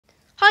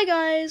Hi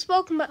guys,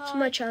 welcome back to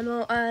my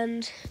channel,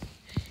 and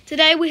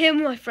today we're here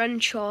with my friend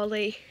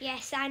Charlie.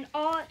 Yes, and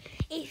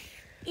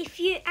if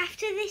you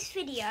after this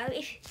video,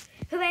 if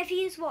whoever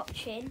is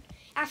watching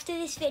after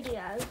this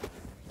video,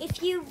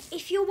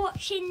 if you're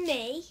watching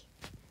me,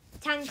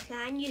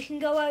 Tankman, you can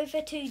go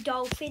over to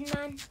Dolphin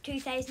Man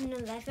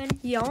 2011.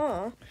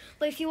 Yeah.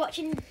 But if you're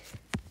watching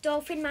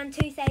Dolphin Man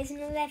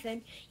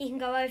 2011, you can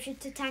go over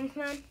to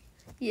Tankman.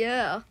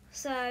 Yeah.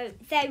 So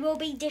there will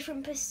be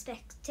different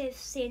perspectives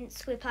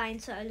since we're playing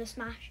Solar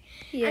Smash.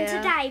 Yeah. And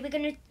today we're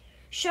going to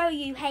show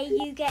you how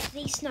you get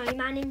the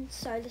snowman in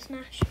Solar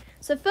Smash.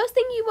 So first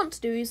thing you want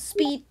to do is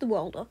speed the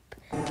world up.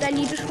 Then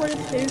you just want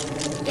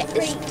to get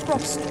this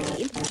frost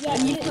speed,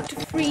 and you've got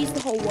to freeze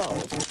the whole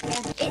world.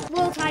 Yeah, it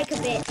will take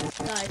a bit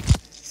though.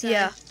 So.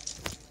 Yeah.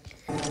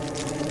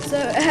 So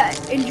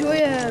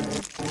enjoy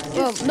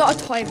well, not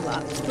a time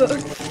lapse,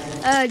 but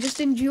just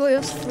enjoy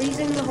us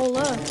freezing the whole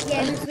earth.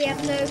 Yeah, because we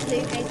have no clue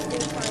how to do a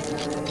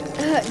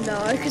time lapse.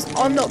 No, because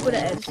I'm not good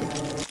at editing.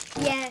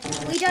 Yeah,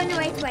 we don't know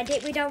how to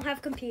edit. We don't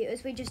have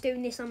computers. We're just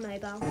doing this on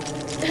mobile.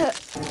 Yeah.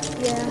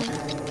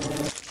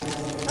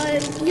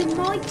 You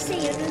might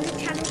see another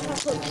channel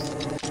pop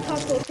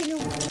up in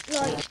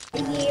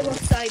a year or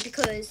so,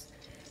 because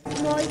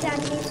my dad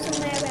lives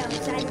somewhere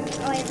else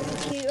and I have a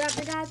computer at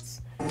my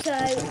dad's. So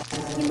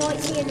you might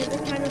see another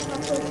channel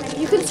pop up.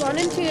 You can sign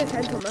into your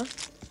account on there.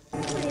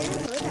 Oh yeah,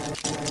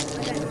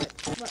 I don't know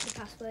what the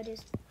password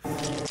is.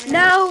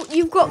 Now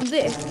you've got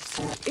this.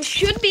 It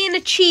should be an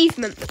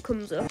achievement that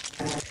comes up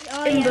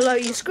below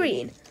your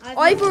screen.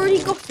 I've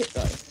already got it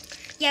though.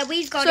 Yeah,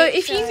 we've got so it. So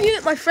if you view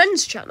it my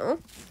friend's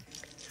channel,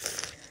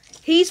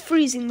 he's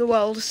freezing the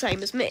world the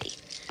same as me.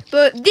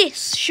 But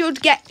this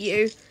should get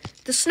you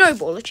the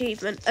snowball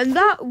achievement, and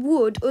that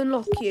would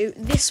unlock you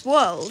this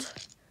world.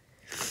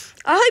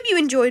 I hope you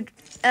enjoyed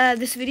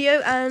this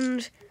video,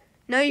 and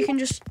now you can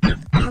just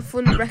have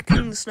fun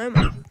wrecking the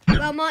snowman.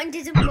 Well, mine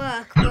didn't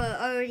work, but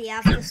I already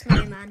have the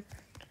snowman,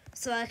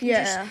 so I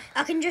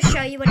can just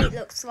show you what it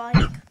looks like.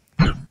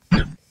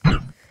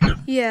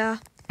 Yeah.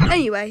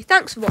 Anyway,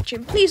 thanks for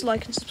watching. Please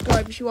like and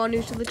subscribe if you are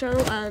new to the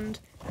channel, and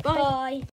bye. Bye.